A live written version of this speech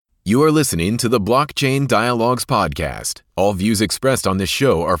You are listening to the Blockchain Dialogues podcast. All views expressed on this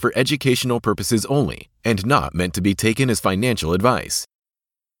show are for educational purposes only and not meant to be taken as financial advice.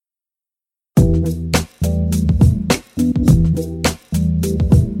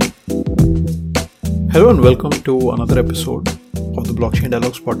 Hello and welcome to another episode of the Blockchain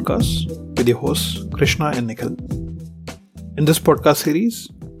Dialogues podcast with your hosts Krishna and Nikhil. In this podcast series,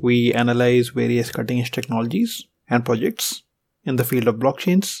 we analyze various cutting-edge technologies and projects in the field of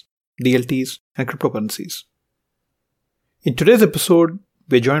blockchains, DLTs, and cryptocurrencies. In today's episode,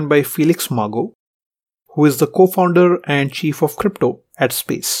 we're joined by Felix Margot, who is the co-founder and chief of crypto at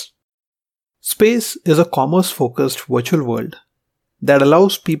Space. Space is a commerce-focused virtual world that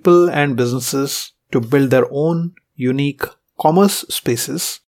allows people and businesses to build their own unique commerce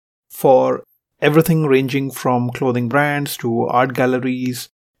spaces for everything ranging from clothing brands to art galleries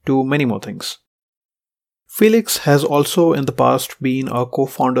to many more things. Felix has also in the past been a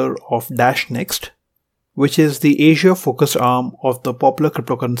co-founder of Dash Next, which is the Asia-focused arm of the popular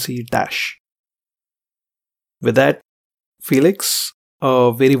cryptocurrency Dash. With that, Felix,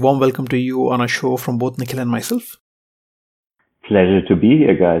 a very warm welcome to you on our show from both Nikhil and myself. Pleasure to be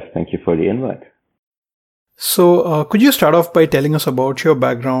here, guys. Thank you for the invite. So, could you start off by telling us about your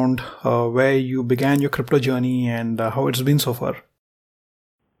background, where you began your crypto journey and how it's been so far?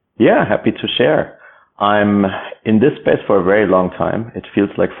 Yeah, happy to share. I'm in this space for a very long time. It feels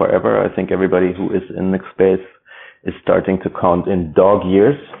like forever. I think everybody who is in the space is starting to count in dog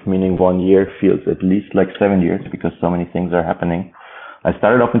years, meaning 1 year feels at least like 7 years because so many things are happening. I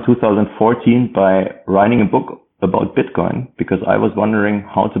started off in 2014 by writing a book about Bitcoin because I was wondering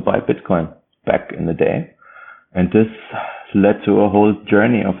how to buy Bitcoin back in the day. And this led to a whole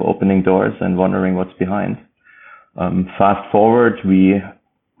journey of opening doors and wondering what's behind. Fast forward, we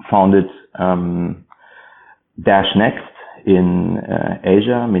founded Dash Next in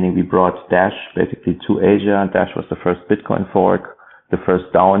Asia, meaning we brought Dash basically to Asia. Dash was the first Bitcoin fork, the first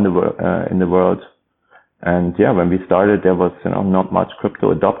DAO in the world. And yeah, when we started, there was not much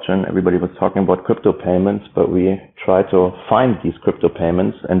crypto adoption. Everybody was talking about crypto payments, but we tried to find these crypto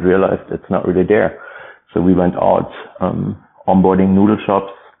payments and realized it's not really there. So we went out onboarding noodle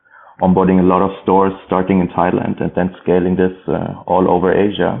shops, onboarding a lot of stores, starting in Thailand, and then scaling this all over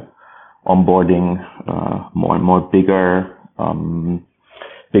Asia, onboarding more and more bigger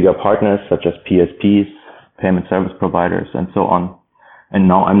partners such as PSPs, payment service providers, and so on. And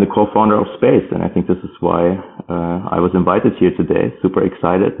now I'm the co-founder of Space, and I think this is why I was invited here today. Super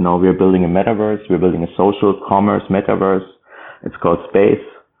excited. Now we're building a metaverse. We're building a social commerce metaverse. It's called Space.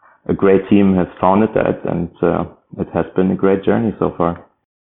 A great team has founded that, and it has been a great journey so far.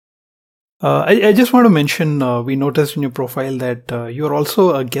 I just want to mention, we noticed in your profile that you're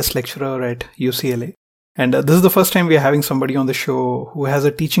also a guest lecturer at UCLA. And this is the first time we're having somebody on the show who has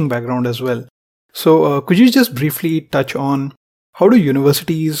a teaching background as well. So could you just briefly touch on how do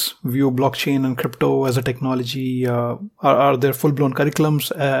universities view blockchain and crypto as a technology? Are there full-blown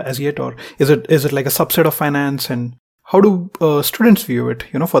curriculums as yet, or is it like a subset of finance? And how do students view it,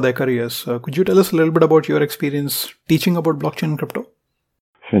 for their careers? Could you tell us a little bit about your experience teaching about blockchain and crypto?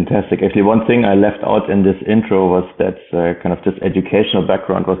 Fantastic. Actually, one thing I left out in this intro was that kind of this educational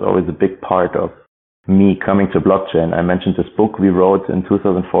background was always a big part of me coming to blockchain. I mentioned this book we wrote in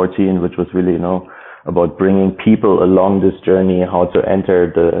 2014, which was really, about bringing people along this journey, how to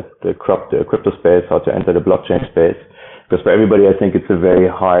enter the crypto space, how to enter the blockchain space. Because for everybody, I think it's a very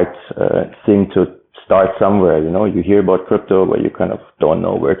hard thing to start somewhere. You hear about crypto, but you kind of don't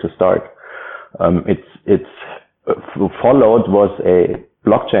know where to start. It's followed was a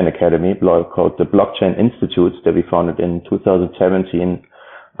blockchain academy called the Blockchain Institute that we founded in 2017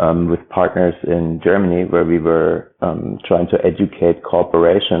 with partners in Germany, where we were trying to educate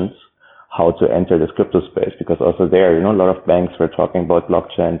corporations how to enter this crypto space, because also there, a lot of banks were talking about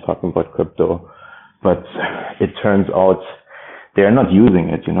blockchain, talking about crypto, but it turns out they're not using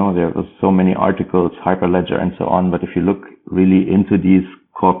it. There was so many articles, Hyperledger and so on, but if you look really into these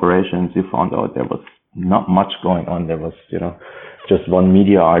corporations, you found out there was not much going on. There was, just one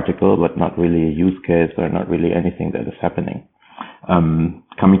media article, but not really a use case or not really anything that is happening.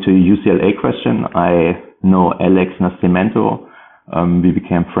 Coming to the UCLA question, I know Alex Nascimento. We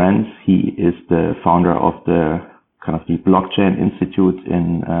became friends. He is the founder of the Blockchain Institute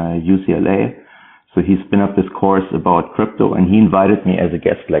in UCLA. So he spun up this course about crypto, and he invited me as a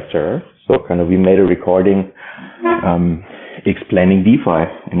guest lecturer. So we made a recording explaining DeFi.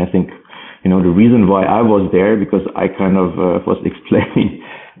 And I think, the reason why I was there, because I was explaining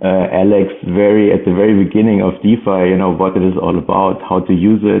Alex at the very beginning of DeFi, what it is all about, how to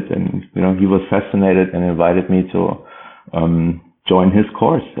use it. And, he was fascinated and invited me to join his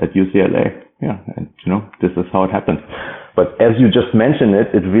course at UCLA. Yeah, and this is how it happened. But as you just mentioned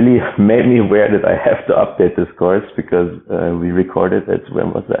it really made me aware that I have to update this course, because we recorded it,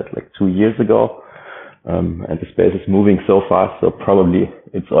 when was that, like 2 years ago? And the space is moving so fast, so probably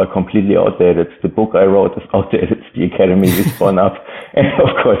it's all completely outdated. The book I wrote is outdated, the academy we spun up, and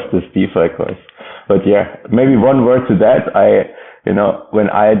of course this DeFi course. But yeah, maybe one word to that. When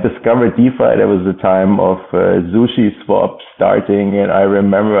I discovered DeFi, there was a time of SushiSwap starting, and I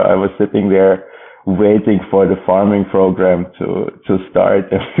remember I was sitting there waiting for the farming program to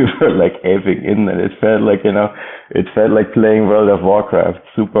start, and we were like aping in, and it felt like playing World of Warcraft,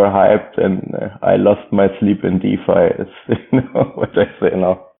 super hyped, and I lost my sleep in DeFi, is what I say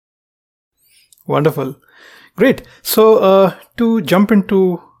now. Wonderful. Great. So to jump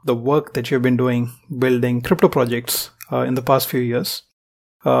into the work that you've been doing, building crypto projects in the past few years,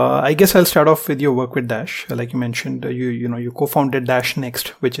 I guess I'll start off with your work with Dash. Like you mentioned, you co-founded Dash Next,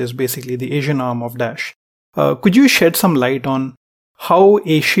 which is basically the Asian arm of Dash. Could you shed some light on how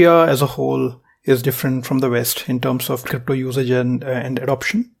Asia as a whole is different from the West in terms of crypto usage and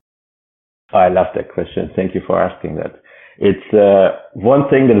adoption? I love that question. Thank you for asking that. It's one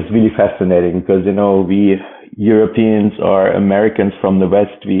thing that is really fascinating, because we Europeans or Americans from the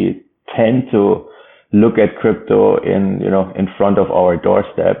West, we tend to look at crypto in front of our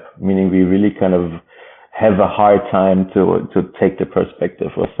doorstep, meaning we really kind of have a hard time to take the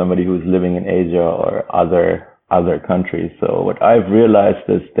perspective of somebody who's living in Asia or other countries. So what I've realized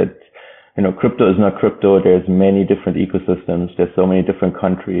is that crypto is not crypto. There's many different ecosystems. There's so many different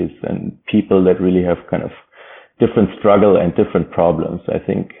countries and people that really have kind of different struggle and different problems. I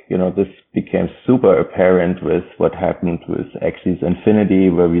think this became super apparent with what happened with Axie's Infinity,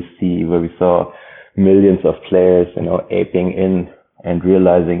 where we saw millions of players, aping in and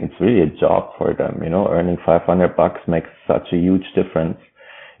realizing it's really a job for them. Earning $500 makes such a huge difference.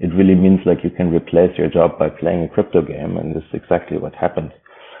 It really means like you can replace your job by playing a crypto game, and this is exactly what happened.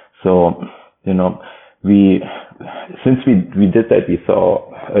 So, since we did that, we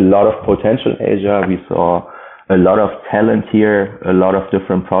saw a lot of potential in Asia. We saw a lot of talent here, a lot of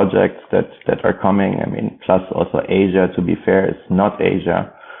different projects that are coming. I mean, plus also Asia, to be fair, is not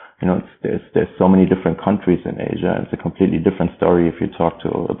Asia. There's so many different countries in Asia. It's a completely different story if you talk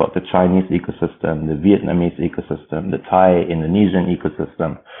about the Chinese ecosystem, the Vietnamese ecosystem, the Thai, Indonesian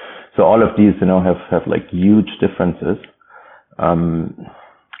ecosystem. So all of these, have like huge differences.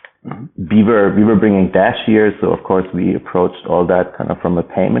 We were bringing Dash here, so of course we approached all that kind of from a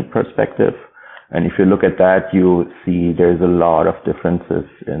payment perspective. And if you look at that, you see there's a lot of differences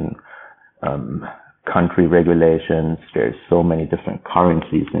in country regulations. There's so many different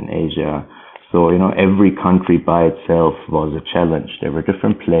currencies in Asia. So, every country by itself was a challenge. There were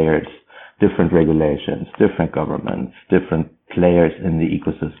different players, different regulations, different governments, different players in the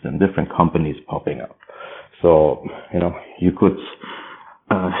ecosystem, different companies popping up. So, you could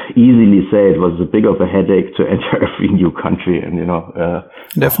easily say it was a big of a headache to enter every new country and,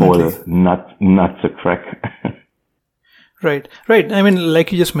 definitely whole nut to crack. Right. I mean,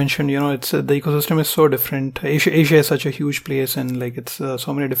 like you just mentioned, it's the ecosystem is so different. Asia is such a huge place, and like it's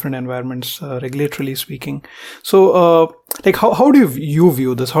so many different environments, regulatorily speaking. So, how do you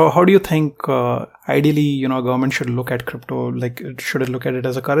view this? How do you think ideally, government should look at crypto? Like, should it look at it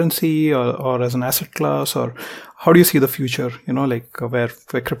as a currency or as an asset class, or how do you see the future? Where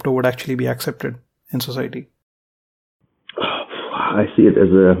crypto would actually be accepted in society? I see it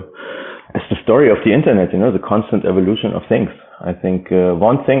as the story of the internet, the constant evolution of things. I think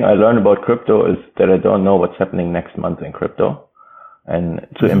one thing I learned about crypto is that I don't know what's happening next month in crypto. And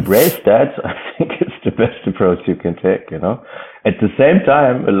to embrace that, I think it's the best approach you can take, At the same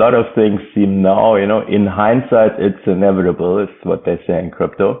time, a lot of things seem now, in hindsight, it's inevitable. It's what they say in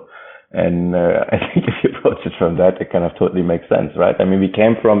crypto. And I think if you approach it from that, it kind of totally makes sense, right? I mean, we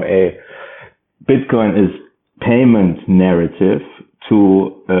came from a Bitcoin is payment narrative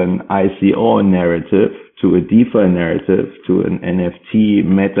to an ICO narrative, to a DeFi narrative, to an NFT,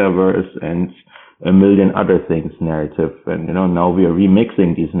 metaverse, and a million other things narrative. And, now we are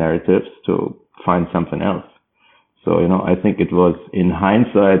remixing these narratives to find something else. So, I think it was, in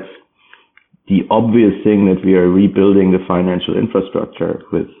hindsight, the obvious thing that we are rebuilding the financial infrastructure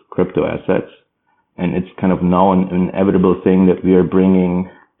with crypto assets. And it's kind of now an inevitable thing that we are bringing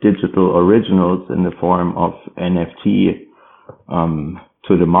digital originals in the form of NFT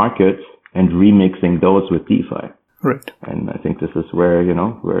to the market and remixing those with DeFi. Right. And I think this is where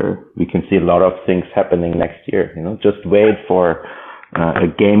we can see a lot of things happening next year. Just wait for a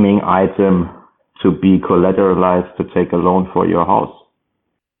gaming item to be collateralized to take a loan for your house.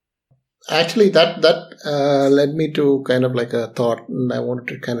 Actually, that led me to kind of like a thought, and I wanted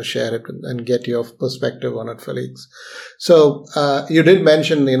to kind of share it and get your perspective on it, Felix. So you did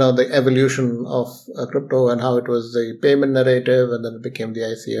mention, the evolution of crypto and how it was the payment narrative, and then it became the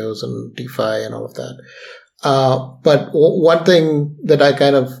ICOs and DeFi and all of that. But one thing that I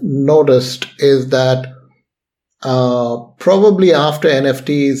kind of noticed is that probably after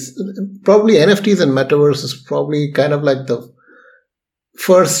NFTs and metaverse is probably kind of like the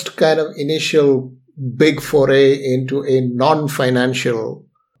first kind of initial big foray into a non-financial,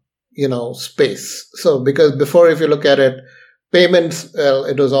 space. So because before, if you look at it, payments, well,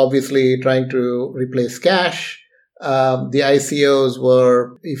 it was obviously trying to replace cash. The ICOs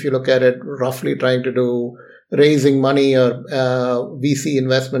were, if you look at it, roughly trying to do raising money or VC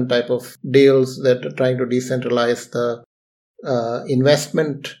investment type of deals that are trying to decentralize the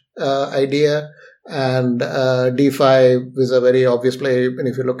investment idea. And DeFi is a very obvious play. And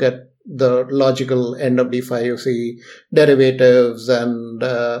if you look at the logical end of DeFi, you see derivatives and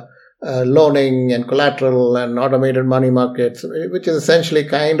loaning and collateral and automated money markets, which is essentially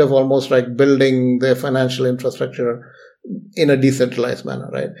kind of almost like building the financial infrastructure in a decentralized manner,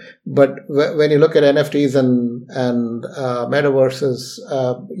 right? But when you look at NFTs and metaverses,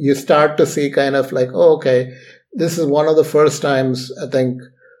 you start to see kind of like, okay, this is one of the first times, I think,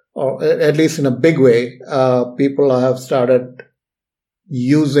 or at least in a big way, people have started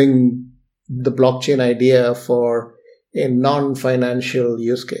using the blockchain idea for a non-financial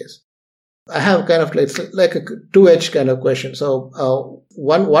use case. I have kind of like a two-edged kind of question. So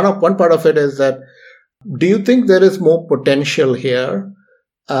one part of it is that, do you think there is more potential here,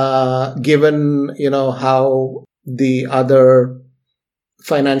 given how the other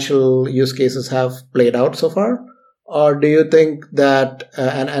financial use cases have played out so far? Or do you think that,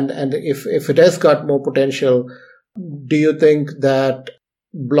 and if it has got more potential, do you think that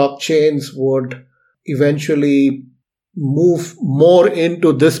blockchains would eventually move more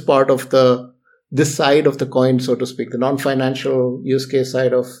into this part of this side of the coin, so to speak, the non-financial use case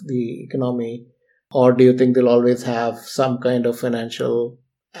side of the economy? Or do you think they'll always have some kind of financial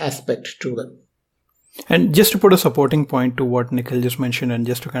aspect to them? And just to put a supporting point to what Nikhil just mentioned, and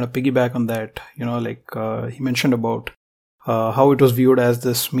just to kind of piggyback on that, he mentioned about how it was viewed as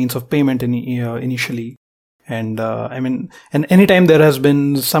this means of payment initially. And and anytime there has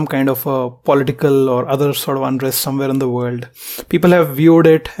been some kind of a political or other sort of unrest somewhere in the world, people have viewed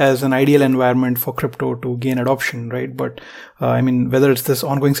it as an ideal environment for crypto to gain adoption, right? But whether it's this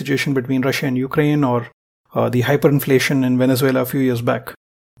ongoing situation between Russia and Ukraine or the hyperinflation in Venezuela a few years back,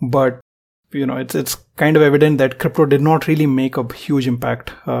 but it's kind of evident that crypto did not really make a huge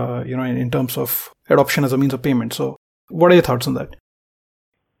impact, in terms of adoption as a means of payment. So, what are your thoughts on that?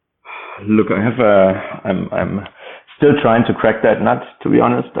 Look, I'm still trying to crack that nut, to be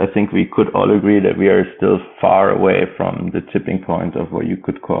honest. I think we could all agree that we are still far away from the tipping point of what you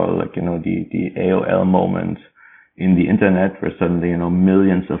could call the AOL moment in the internet, where suddenly,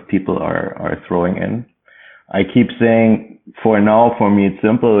 millions of people are throwing in. I keep saying, for now, for me, it's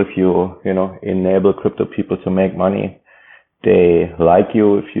simple. If you enable crypto people to make money, they like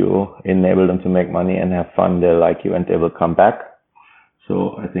you. If you enable them to make money and have fun, they like you and they will come back.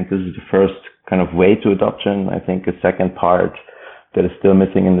 So I think this is the first kind of way to adoption. I think a second part that is still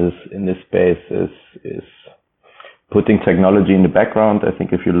missing in this space is putting technology in the background. I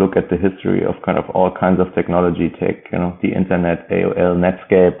think if you look at the history of kind of all kinds of technology, take the internet, AOL,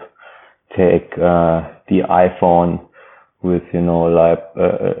 Netscape, take the iPhone with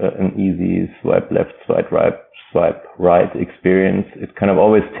an easy swipe left, swipe right experience. It kind of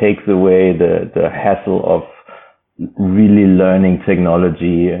always takes away the hassle of really learning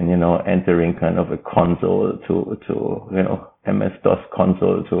technology and entering kind of a console to MS-DOS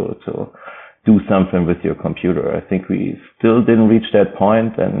console to do something with your computer. I think we still didn't reach that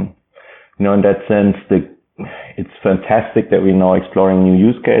point, and in that sense, it's fantastic that we're now exploring new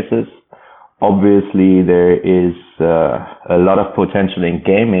use cases. Obviously, there is a lot of potential in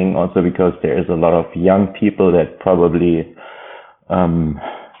gaming, also because there is a lot of young people that probably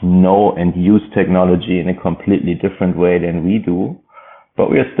know and use technology in a completely different way than we do,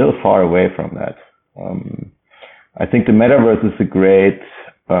 but we are still far away from that. I think the metaverse is a great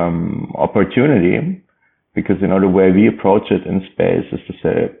opportunity, because the way we approach it in space is to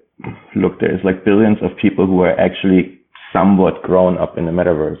say, look, there's like billions of people who are actually somewhat grown up in the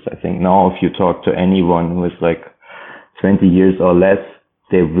metaverse. I think now if you talk to anyone who is like 20 years or less,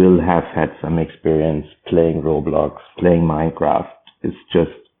 they will have had some experience playing Roblox, playing Minecraft. It's just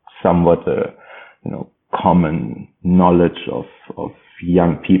somewhat a common knowledge of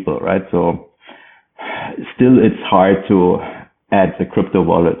young people, right? So still it's hard to add a crypto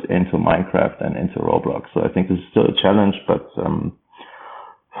wallet into Minecraft and into Roblox. So I think this is still a challenge, but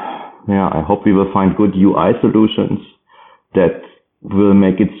I hope we will find good UI solutions that will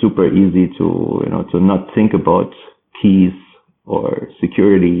make it super easy to not think about keys or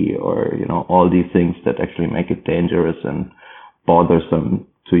security or all these things that actually make it dangerous and bothersome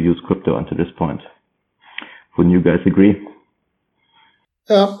to use crypto until this point. Wouldn't you guys agree?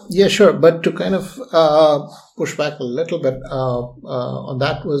 Yeah, sure. But to kind of push back a little bit on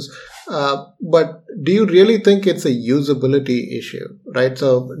that but do you really think it's a usability issue, right?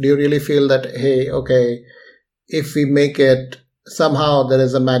 So do you really feel that, hey, okay, if we make it somehow there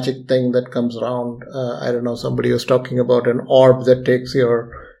is a magic thing that comes around? I don't know, somebody was talking about an orb that takes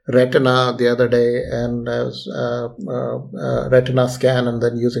your retina the other day and retina scan and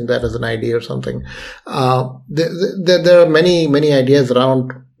then using that as an ID or something. There are many ideas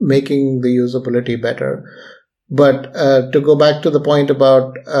around making the usability better. But to go back to the point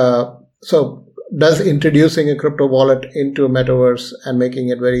about, so does introducing a crypto wallet into a metaverse and making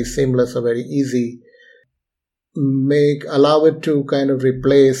it very seamless or very easy allow it to kind of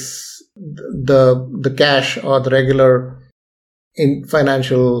replace the cash or the regular in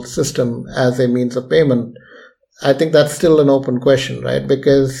financial system as a means of payment? I think that's still an open question, right?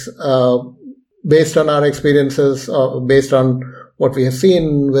 Because based on our experiences, or based on what we have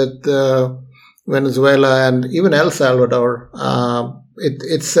seen with Venezuela and even El Salvador,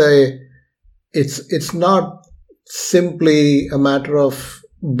 it's not simply a matter of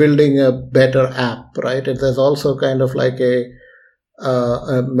building a better app, right? There's also kind of like a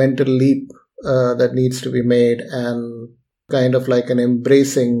mental leap that needs to be made, and kind of like an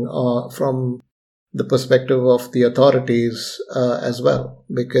embracing from the perspective of the authorities as well.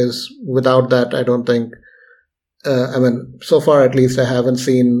 Because without that, I don't think, so far at least, I haven't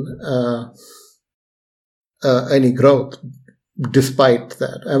seen any growth despite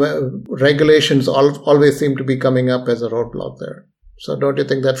that. Regulations always seem to be coming up as a roadblock there. So don't you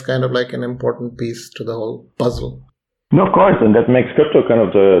think that's kind of like an important piece to the whole puzzle? No, of course, and that makes crypto kind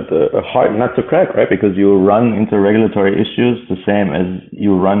of the hard nut to crack, right? Because you run into regulatory issues the same as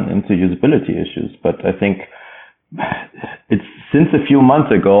you run into usability issues. But I think it's since a few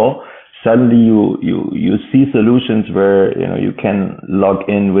months ago, suddenly you see solutions where you can log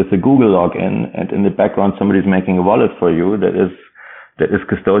in with a Google login, and in the background somebody's making a wallet for you that is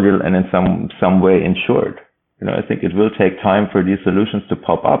custodial and in some way insured. I think it will take time for these solutions to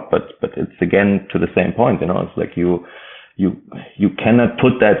pop up, but it's again to the same point. It's like you cannot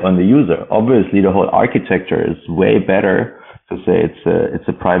put that on the user. Obviously, the whole architecture is way better to say it's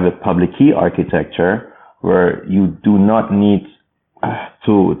a private public key architecture where you do not need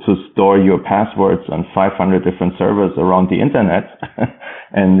to store your passwords on 500 different servers around the internet.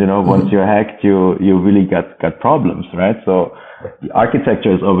 And once you're hacked, you really got problems, right? So the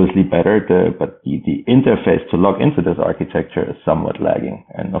architecture is obviously better, but the interface to log into this architecture is somewhat lagging.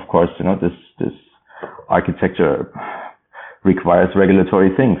 And of course, this architecture requires regulatory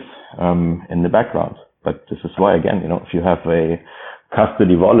things in the background. But this is why, again, if you have a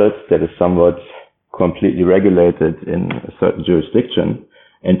custody wallet that is somewhat completely regulated in a certain jurisdiction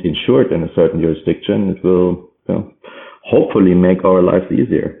and insured in a certain jurisdiction, it will hopefully make our lives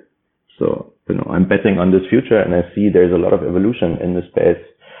easier. So I'm betting on this future, and I see there's a lot of evolution in the space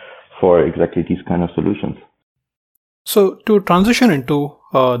for exactly these kind of solutions. So to transition into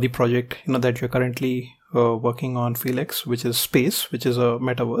the project that you're currently working on, Felix, which is Space, which is a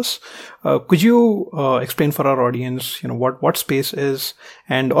metaverse, could you explain for our audience what Space is,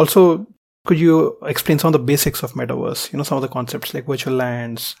 and also could you explain some of the basics of metaverse, some of the concepts like virtual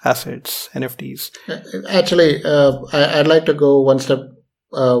lands, assets, NFTs? Actually, I'd like to go one step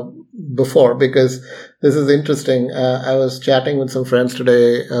before, because this is interesting. I was chatting with some friends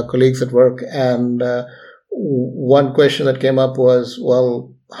today, colleagues at work, and one question that came up was,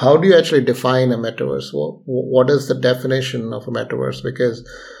 well, how do you actually define a metaverse? What is the definition of a metaverse? Because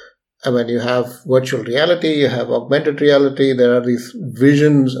you have virtual reality, you have augmented reality, there are these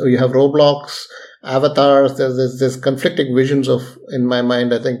visions, you have Roblox, avatars, there's conflicting visions of, in my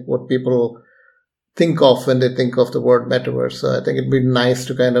mind, I think, what people think of when they think of the word metaverse. So I think it'd be nice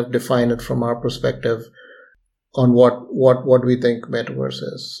to kind of define it from our perspective on what we think metaverse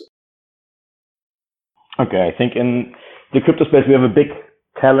is. Okay, I think in the crypto space we have a big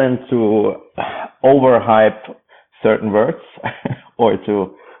talent to overhype certain words or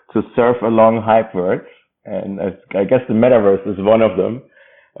to surf along hype words, and I guess the metaverse is one of them.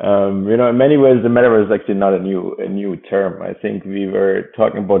 In many ways, the metaverse is actually not a new term. I think we were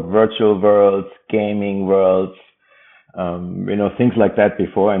talking about virtual worlds, gaming worlds, things like that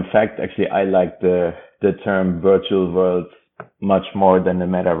before. In fact, actually, I like the term virtual worlds much more than the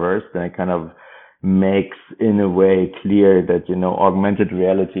metaverse, then it kind of makes in a way clear that, augmented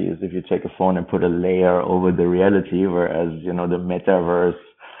reality is if you take a phone and put a layer over the reality, whereas, the metaverse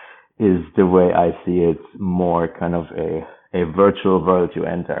is the way I see it, more kind of a virtual world you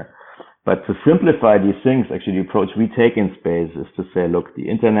enter. But to simplify these things, actually the approach we take in space is to say, look, the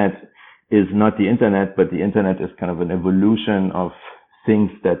internet is not the internet, but the internet is kind of an evolution of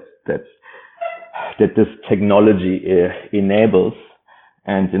things that this technology enables.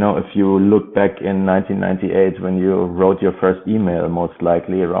 And, if you look back in 1998 when you wrote your first email, most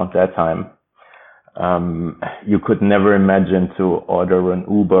likely around that time, you could never imagine to order an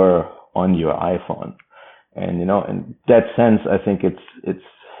Uber on your iPhone. And, in that sense, I think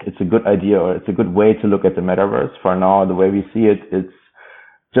it's a good idea, or it's a good way to look at the metaverse. For now, the way we see it, it's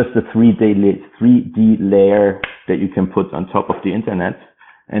just a 3D layer that you can put on top of the internet.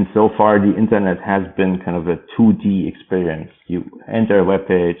 And so far, the internet has been kind of a 2D experience. You enter a web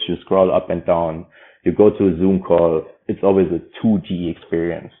page, you scroll up and down, you go to a Zoom call. It's always a 2D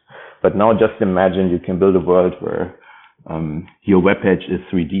experience. But now just imagine you can build a world where your web page is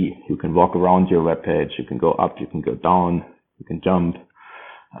 3D. You can walk around your web page. You can go up, you can go down, you can jump.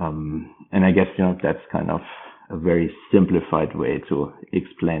 And I guess, that's kind of a very simplified way to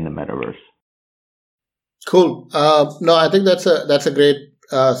explain the metaverse. Cool. No, I think that's a great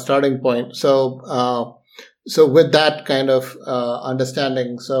starting point. So with that kind of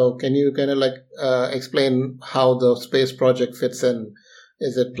understanding, so can you kind of explain how the space project fits in?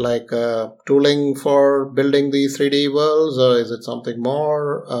 Is it like tooling for building these 3D worlds, or is it something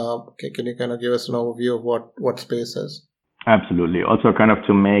more? Can you kind of give us an overview of what space is? Absolutely. Also, kind of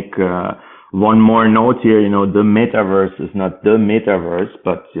to make one more note here, the metaverse is not the metaverse,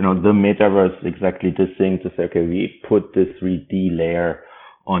 but, the metaverse is exactly this thing to say, okay, we put this 3D layer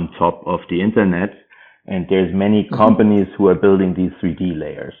on top of the internet, and there's many companies who are building these 3D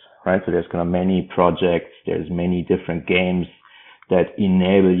layers, right? So there's kind of many projects, there's many different games that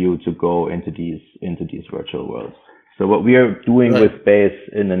enable you to go into these virtual worlds. So what we are doing with space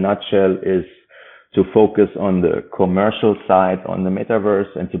in a nutshell is to focus on the commercial side on the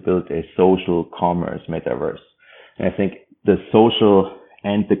metaverse and to build a social commerce metaverse. And I think the social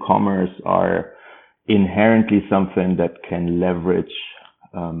and the commerce are inherently something that can leverage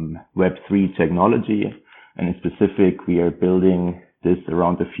Web3 technology. And in specific, we are building this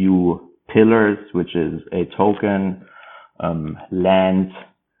around a few pillars, which is a token, land,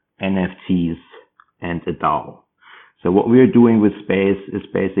 NFTs, and a DAO. So what we are doing with space is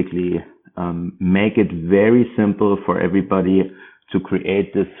basically make it very simple for everybody to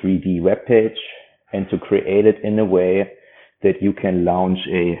create this 3D web page and to create it in a way that you can launch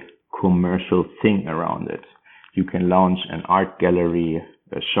a commercial thing around it. You can launch an art gallery,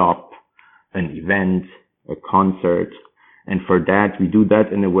 a shop, an event, a concert. And for that, we do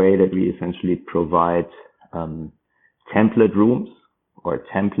that in a way that we essentially provide template rooms or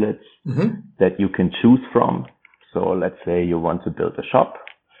templates that you can choose from. So let's say you want to build a shop.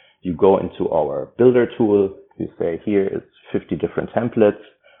 You go into our builder tool. You say, here is 50 different templates.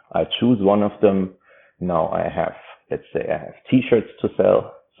 I choose one of them. Now let's say I have t-shirts to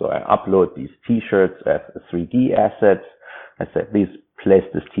sell. So I upload these t-shirts as a 3D asset. I say, please place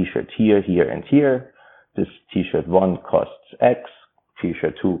this t-shirt here, here, and here. This t-shirt 1 costs X.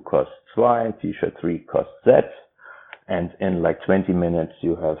 T-shirt 2 costs Y. T-shirt 3 costs Z. And in like 20 minutes,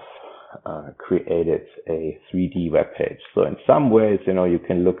 you have created a 3D web page. So in some ways, you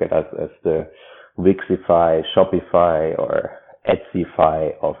can look at us as the Wixify, Shopify, or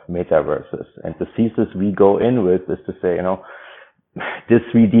Etsyfy of metaverses. And the thesis we go in with is to say, this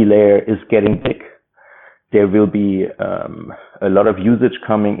 3D layer is getting big. There will be a lot of usage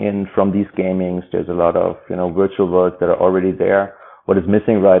coming in from these gamings. There's a lot of, virtual worlds that are already there. What is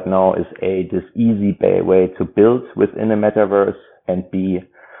missing right now is this easy way to build within a metaverse, and B,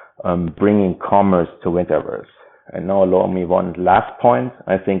 bringing commerce to metaverse. And now allow me one last point.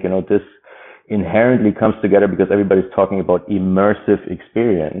 I think, this inherently comes together because everybody's talking about immersive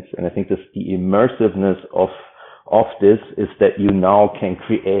experience. And I think the immersiveness of this is that you now can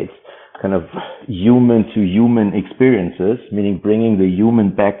create kind of human to human experiences, meaning bringing the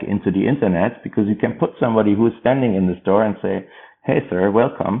human back into the internet, because you can put somebody who is standing in the store and say, hey, sir,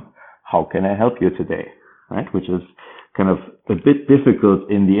 welcome. How can I help you today? Right? Which is kind of a bit difficult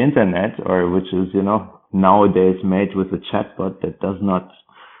in the internet, or which is, nowadays made with a chatbot that does not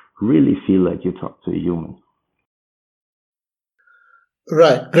really feel like you talk to a human.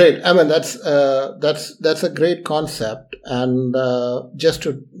 Right. Great. I mean, that's a great concept. And just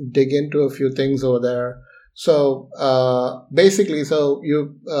to dig into a few things over there. So basically, so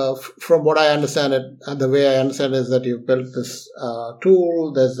you, from what I understand it, the way I understand is that you've built this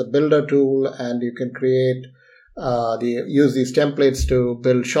tool. There's a builder tool, and you can create use these templates to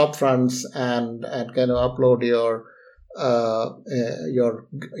build shop fronts and kind of upload your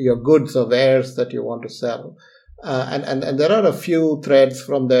goods or wares that you want to sell. And there are a few threads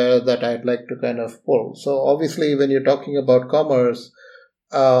from there that I'd like to kind of pull. So obviously, when you're talking about commerce,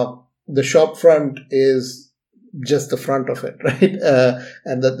 the shop front is just the front of it, right?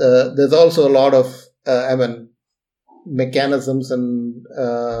 And there's also a lot of, mechanisms, and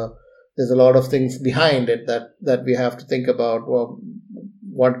there's a lot of things behind it that we have to think about. Well,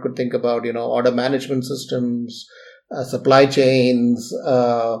 one could think about, order management systems, supply chains,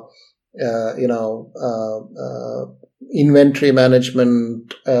 inventory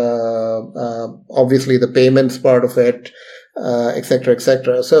management, obviously the payments part of it, et cetera, et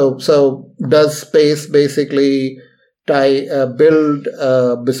cetera. So does Space basically build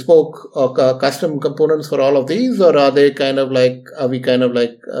bespoke or custom components for all of these, or are we going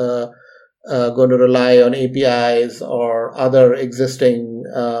to rely on APIs or other existing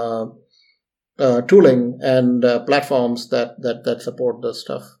tooling and platforms that support this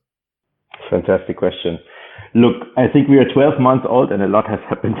stuff? Fantastic question. Look, I think we are 12 months old and a lot has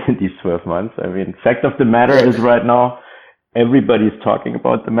happened in these 12 months. I mean, fact of the matter is right now, everybody's talking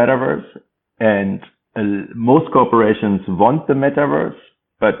about the metaverse, and most corporations want the metaverse,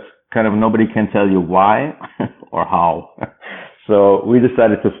 but kind of nobody can tell you why or how. So we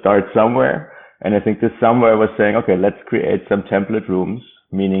decided to start somewhere. And I think this somewhere was saying, okay, let's create some template rooms,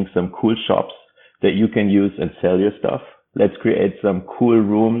 meaning some cool shops that you can use and sell your stuff. Let's create some cool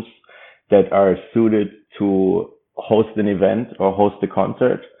rooms that are suited to host an event or host a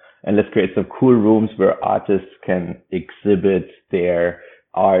concert. And let's create some cool rooms where artists can exhibit their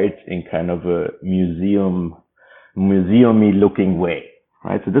art in kind of a museum-y looking way,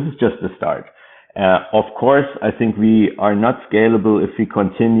 right? So this is just the start. Of course, I think we are not scalable if we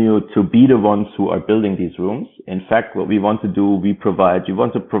continue to be the ones who are building these rooms. In fact, what we want to do, we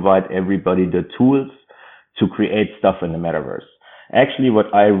want to provide everybody the tools to create stuff in the metaverse. Actually,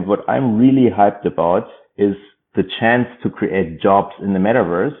 what I'm really hyped about is the chance to create jobs in the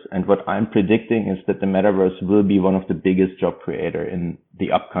metaverse. And what I'm predicting is that the metaverse will be one of the biggest job creator in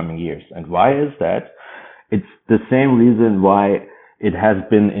the upcoming years. And why is that? It's the same reason why it has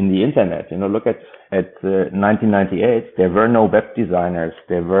been in the internet. Look at 1998, there were no web designers,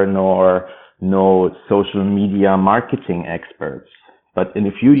 there were no social media marketing experts. But in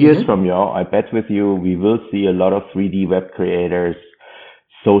a few years from now, I bet with you, we will see a lot of 3D web creators,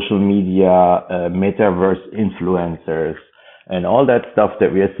 social media, metaverse influencers, and all that stuff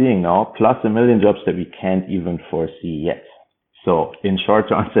that we are seeing now, plus a million jobs that we can't even foresee yet. So in short,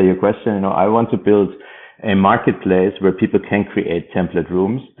 to answer your question, I want to build a marketplace where people can create template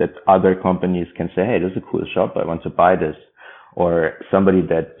rooms that other companies can say, hey, this is a cool shop, I want to buy this. Or somebody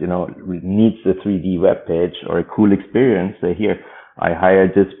that, needs a 3D web page or a cool experience, say, here, I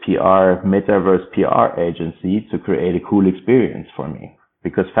hired this metaverse PR agency to create a cool experience for me.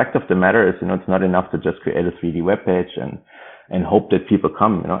 Because fact of the matter is, it's not enough to just create a 3D web page and hope that people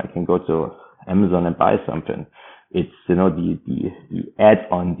come. I can go to Amazon and buy something. It's, the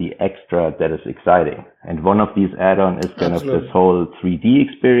add-on, the extra that is exciting. And one of these add-on is kind of this whole 3D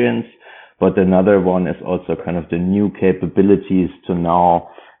experience. But another one is also kind of the new capabilities to now,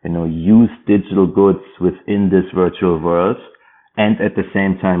 use digital goods within this virtual world and at the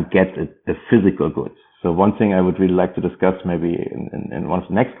same time get a physical goods. So one thing I would really like to discuss maybe in one of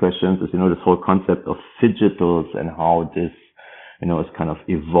the next questions is, this whole concept of phygitals and how this, is kind of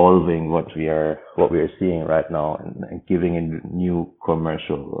evolving what we are seeing right now and giving in new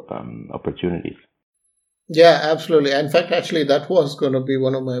commercial opportunities. Yeah, absolutely. In fact, actually, that was going to be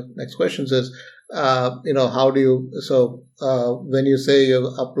one of my next questions is, how do you, when you say you're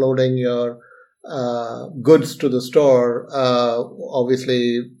uploading your goods to the store,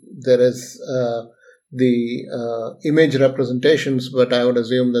 obviously there is the image representations, but I would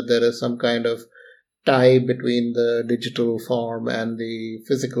assume that there is some kind of tie between the digital form and the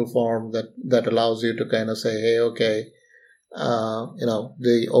physical form that allows you to kind of say, hey, okay,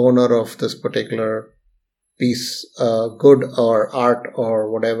 the owner of this particular piece, good or art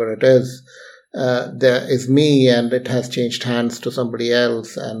or whatever it is, there is me, and it has changed hands to somebody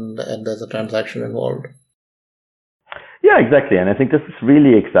else, and there's a transaction involved. Yeah, exactly. And I think this is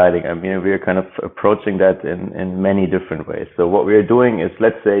really exciting. I mean, we are kind of approaching that in many different ways. So what we are doing is,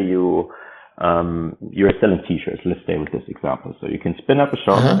 let's say you're selling t-shirts. Let's stay with this example. So you can spin up a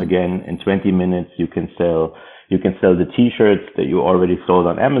shop. Again, in 20 minutes, you can sell You can sell the t-shirts that you already sold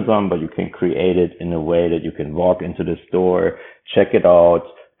on Amazon, but you can create it in a way that you can walk into the store, check it out,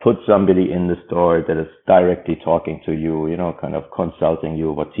 put somebody in the store that is directly talking to you, kind of consulting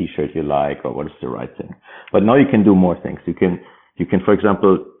you what t-shirt you like or what is the right thing. But now you can do more things. You can, for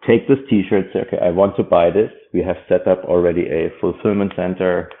example, take this t-shirt, say, okay, I want to buy this. We have set up already a fulfillment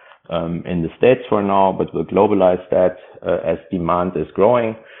center in the States for now, but we'll globalize that as demand is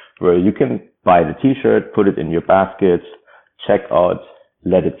growing, where you can buy the t-shirt, put it in your basket, check out,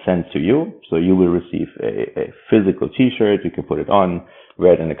 let it send to you. So you will receive a physical t-shirt. You can put it on,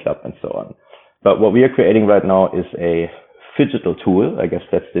 wear it in the club and so on. But what we are creating right now is a phygital tool. I guess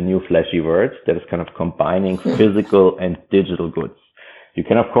that's the new flashy word that is kind of combining physical and digital goods. You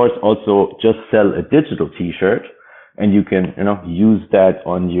can, of course, also just sell a digital t-shirt, and you can, use that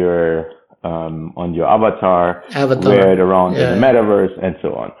on your avatar, wear it around in the metaverse and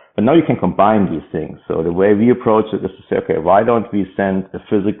so on. But now you can combine these things. So the way we approach it is to say, okay, why don't we send a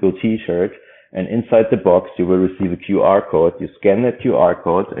physical t-shirt, and inside the box you will receive a QR code. You scan that QR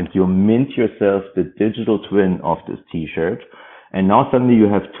code and you mint yourself the digital twin of this t-shirt. And now suddenly you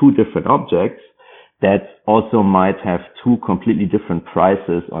have two different objects that also might have two completely different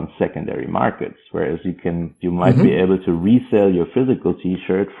prices on secondary markets. Whereas you might be able to resell your physical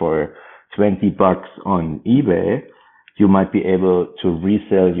t-shirt for $20 on eBay. You might be able to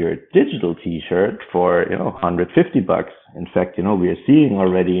resell your digital t-shirt for, $150. In fact, we are seeing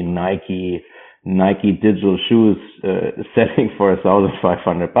already Nike digital shoes, selling for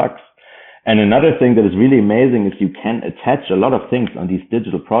 $1,500. And another thing that is really amazing is you can attach a lot of things on these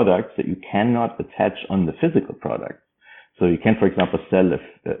digital products that you cannot attach on the physical products. So you can, for example, sell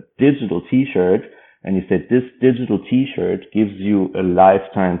a digital t-shirt, and you say this digital t-shirt gives you a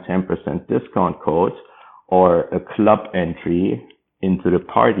lifetime 10% discount code or a club entry into the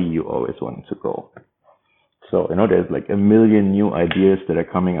party you always wanted to go. So, there's like a million new ideas that are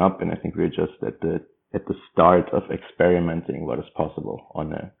coming up, and I think we're just at the start of experimenting what is possible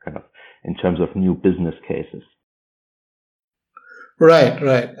on a kind of in terms of new business cases. Right.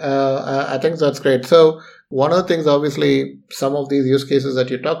 I think that's great. So one of the things, obviously, some of these use cases that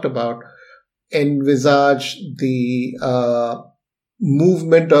you talked about envisage the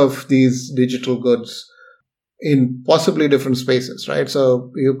movement of these digital goods in possibly different spaces, right?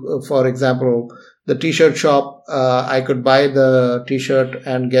 So you, for example, the t-shirt shop, I could buy the t-shirt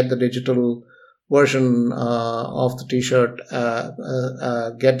and get the digital version of the t-shirt,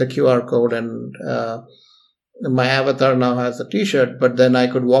 get the QR code, and my avatar now has the t-shirt, but then I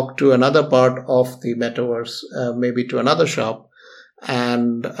could walk to another part of the metaverse, maybe to another shop,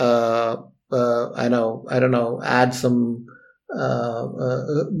 and add some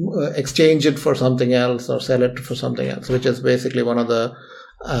exchange it for something else or sell it for something else, which is basically one of the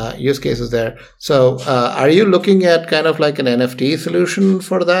use cases there. So are you looking at kind of like an NFT solution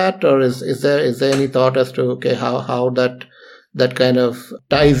for that, or is there any thought as to how that kind of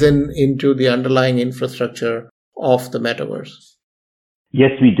ties into the underlying infrastructure of the metaverse?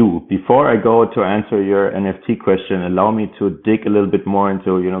 Yes, we do. Before I go to answer your NFT question, allow me to dig a little bit more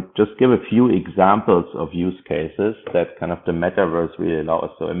into, just give a few examples of use cases that kind of the metaverse really allows.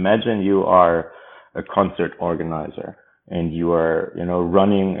 So imagine you are a concert organizer and you are,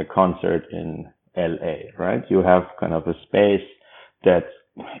 running a concert in LA, right? You have kind of a space that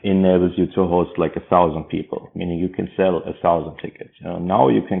enables you to host like 1,000 people, meaning you can sell 1,000 tickets. Now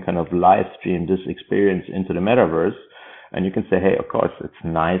you can kind of live stream this experience into the metaverse. And you can say, hey, of course, it's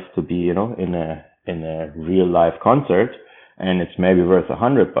nice to be, in a real live concert, and it's maybe worth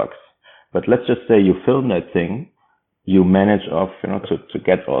 $100. But let's just say you film that thing, you manage to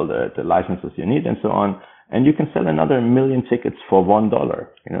get all the licenses you need and so on, and you can sell another 1 million tickets for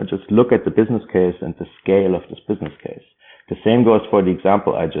 $1. Just look at the business case and the scale of this business case. The same goes for the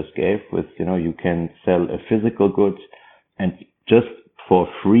example I just gave with, you can sell a physical good and just for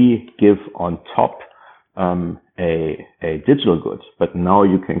free give on top a digital good, but now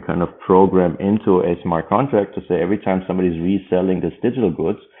you can kind of program into a smart contract to say every time somebody's reselling this digital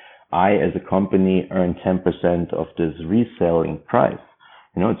goods, I as a company earn 10% of this reselling price.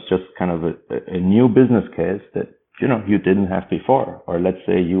 It's just kind of a new business case that, you didn't have before. Or let's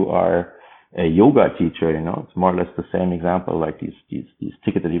say you are a yoga teacher, it's more or less the same example like these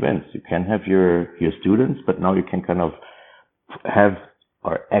ticketed events. You can have your students, but now you can kind of have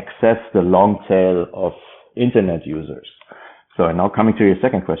or access the long tail of internet users. So now coming to your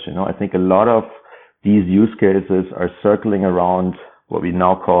second question, I think a lot of these use cases are circling around what we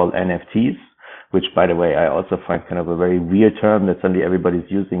now call NFTs, which, by the way, I also find kind of a very weird term that suddenly everybody's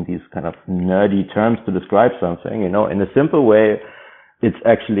using these kind of nerdy terms to describe something. In a simple way, it's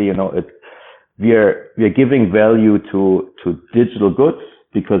actually, we are giving value to digital goods,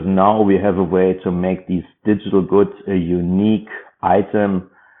 because now we have a way to make these digital goods a unique item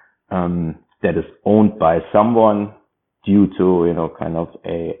that is owned by someone due to, you know, kind of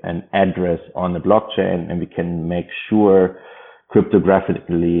an address on the blockchain, and we can make sure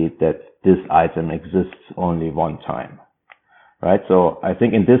cryptographically that this item exists only one time, right? So I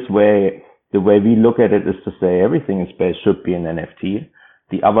think in this way, the way we look at it is to say everything in space should be an NFT.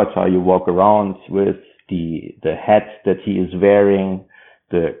 The avatar you walk around with, the hat that he is wearing,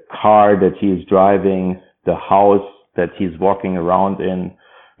 the car that he is driving, the house that he's walking around in,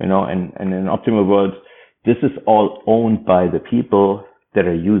 you know, and in an optimal world, this is all owned by the people that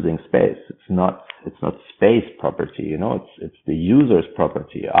are using space. It's not space property, you know, it's the user's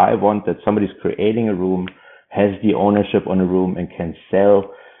property. I want that somebody's creating a room, has the ownership on a room, and can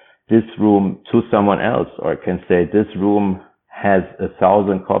sell this room to someone else, or can say this room has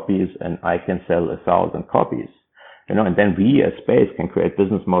 1,000 copies and I can sell 1,000 copies. You know, and then we as space can create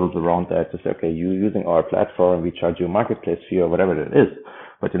business models around that to say, okay, you're using our platform, we charge you a marketplace fee or whatever it is.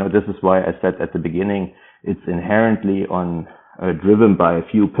 But, you know, this is why I said at the beginning, it's inherently driven by a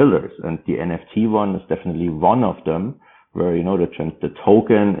few pillars, and the NFT one is definitely one of them, where, you know, the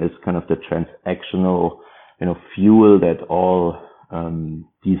token is kind of the transactional, you know, fuel that all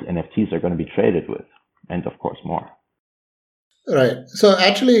these NFTs are going to be traded with, and of course more. Right. So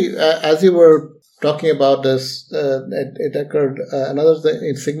actually, as you were talking about this, it occurred, another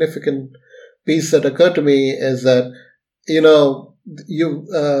significant piece that occurred to me is that, you know,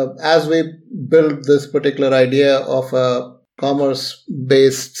 as we build this particular idea of a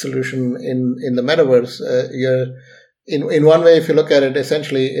commerce-based solution in the metaverse, you're in one way, if you look at it,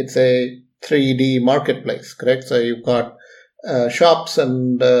 essentially it's a 3D marketplace, correct? So you've got shops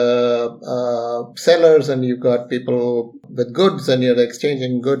and sellers, and you've got people with goods, and you're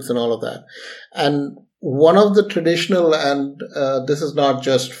exchanging goods and all of that. And one of the traditional, and this is not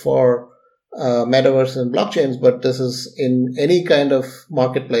just for metaverse and blockchains, but this is in any kind of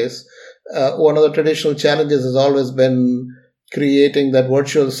marketplace, one of the traditional challenges has always been creating that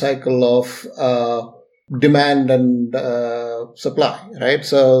virtual cycle of demand and supply, right?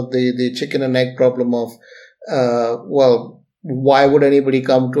 So the chicken and egg problem of, why would anybody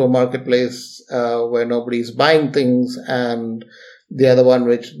come to a marketplace where nobody's buying things? And the other one,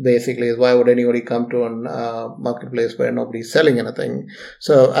 which basically is, why would anybody come to a marketplace where nobody's selling anything?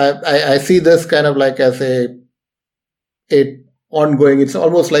 So I see this kind of like as a ongoing, it's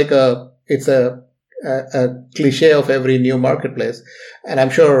almost like it's a cliche of every new marketplace. And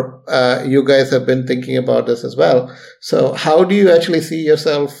I'm sure you guys have been thinking about this as well. So how do you actually see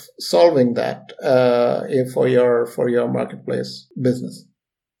yourself solving that for your marketplace business?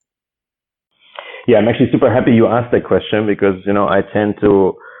 Yeah, I'm actually super happy you asked that question, because, you know, I tend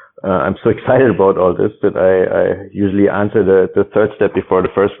to, I'm so excited about all this that I usually answer the third step before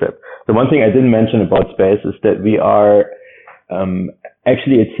the first step. The one thing I didn't mention about space is that we are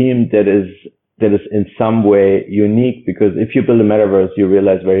actually a team that is in some way unique, because if you build a metaverse, you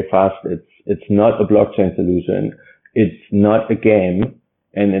realize very fast it's not a blockchain solution, it's not a game,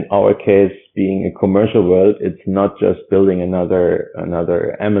 and in our case, being a commercial world, it's not just building another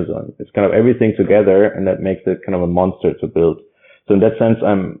Amazon. It's kind of everything together, and that makes it kind of a monster to build. So in that sense,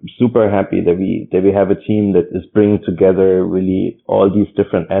 I'm super happy that we have a team that is bringing together really all these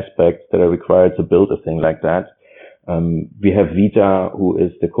different aspects that are required to build a thing like that. We have Vita, who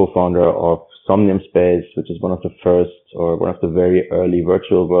is the co-founder of Somnium Space, which is one of the first, or one of the very early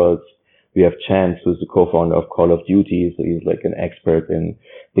virtual worlds. We have Chance, who's the co-founder of Call of Duty, so he's like an expert in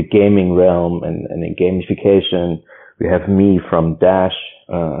the gaming realm and in gamification. We have me from Dash,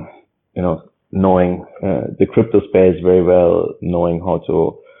 you know, knowing the crypto space very well, knowing how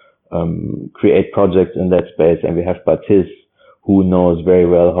to create projects in that space. And we have Baptiste, who knows very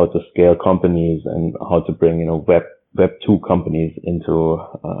well how to scale companies and how to bring, you know, Web 2 companies into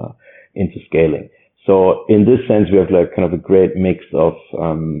scaling. So in this sense, we have like kind of a great mix of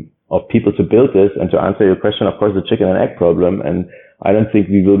people to build this. And to answer your question, of course, the chicken and egg problem. And I don't think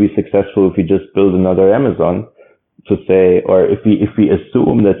we will be successful if we just build another Amazon, to say, or if we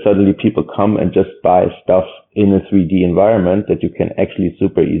assume that suddenly people come and just buy stuff in a 3D environment, that you can actually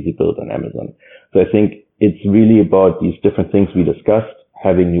super easy build on Amazon. So I think it's really about these different things we discussed,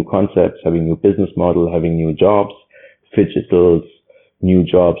 having new concepts, having new business model, having new jobs, Fidgetals, new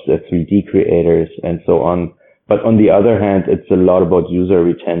jobs as 3D creators, and so on. But on the other hand, it's a lot about user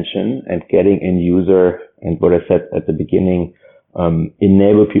retention and getting in user, and what I said at the beginning,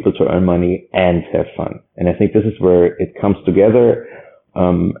 enable people to earn money and have fun. And I think this is where it comes together.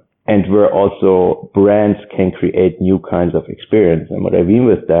 and where also brands can create new kinds of experience. And what I mean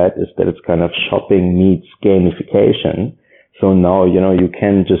with that is that it's kind of shopping meets gamification. So now, you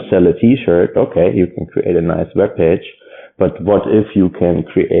can just sell a t-shirt. Okay, you can create a nice web page, but what if you can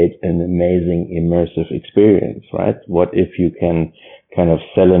create an amazing immersive experience, right? What if you can kind of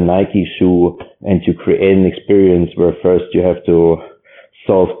sell a Nike shoe and you create an experience where first you have to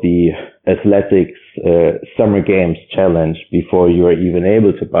solve the athletics summer games challenge before you are even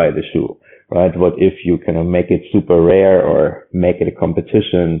able to buy the shoe, right? What if you kind of make it super rare or make it a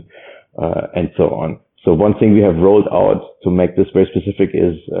competition, and so on. So one thing we have rolled out to make this very specific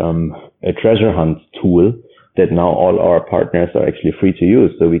is a treasure hunt tool that now all our partners are actually free to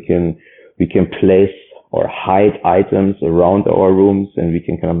use. So we can place or hide items around our rooms, and we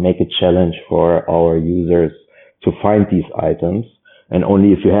can kind of make a challenge for our users to find these items. And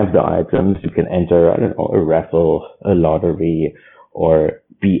only if you have the items, you can enter, a raffle, a lottery, or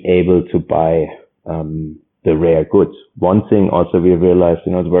be able to buy the rare goods. One thing also we realized,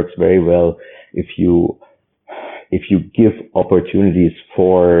 it works very well if you give opportunities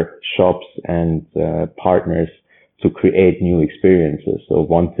for shops and partners to create new experiences. So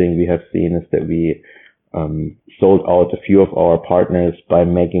one thing we have seen is that we sold out a few of our partners by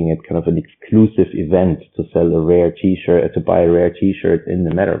making it kind of an exclusive event to sell a rare t-shirt, to buy a rare t-shirt in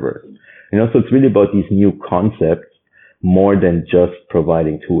the metaverse. So it's really about these new concepts more than just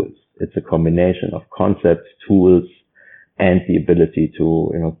providing tools. It's a combination of concepts, tools, and the ability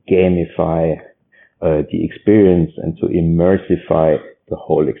to, gamify the experience and to immersify the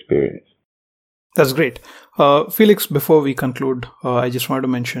whole experience. That's great. Felix, before we conclude, I just wanted to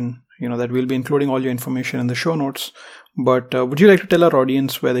mention, that we'll be including all your information in the show notes. But would you like to tell our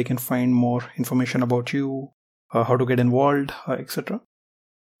audience where they can find more information about you, how to get involved, etc.?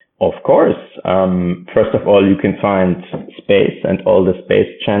 Of course. First of all, you can find Space and all the Space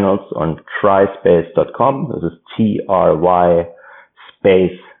channels on tryspace.com. This is TRY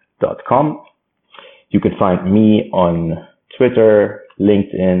space.com. You can find me on Twitter,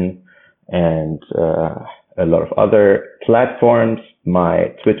 LinkedIn, and a lot of other platforms.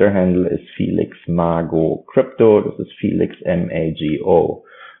 My Twitter handle is Felix Mago Crypto. This is Felix MAGO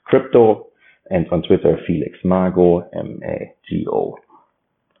Crypto, and on Twitter Felix Mago MAGO.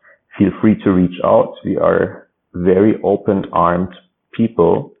 Feel free to reach out. We are very open-armed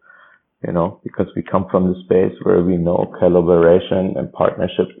people, because we come from the space where we know collaboration and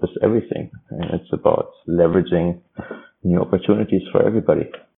partnership is everything, and it's about leveraging new opportunities for everybody.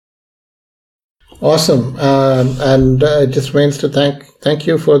 Awesome. And it just remains to thank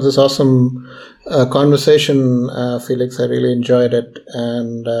you for this awesome conversation, Felix. I really enjoyed it.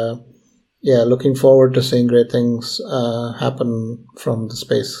 And looking forward to seeing great things happen from the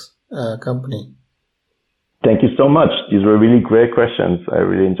space company. Thank you so much. These were really great questions. I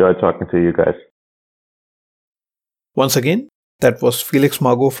really enjoyed talking to you guys. Once again, that was Felix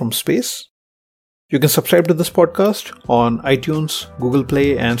Mago from Space. You can subscribe to this podcast on iTunes, Google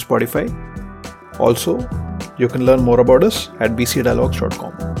Play, and Spotify. Also, you can learn more about us at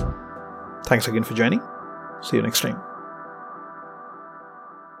bcdialogues.com. Thanks again for joining. See you next time.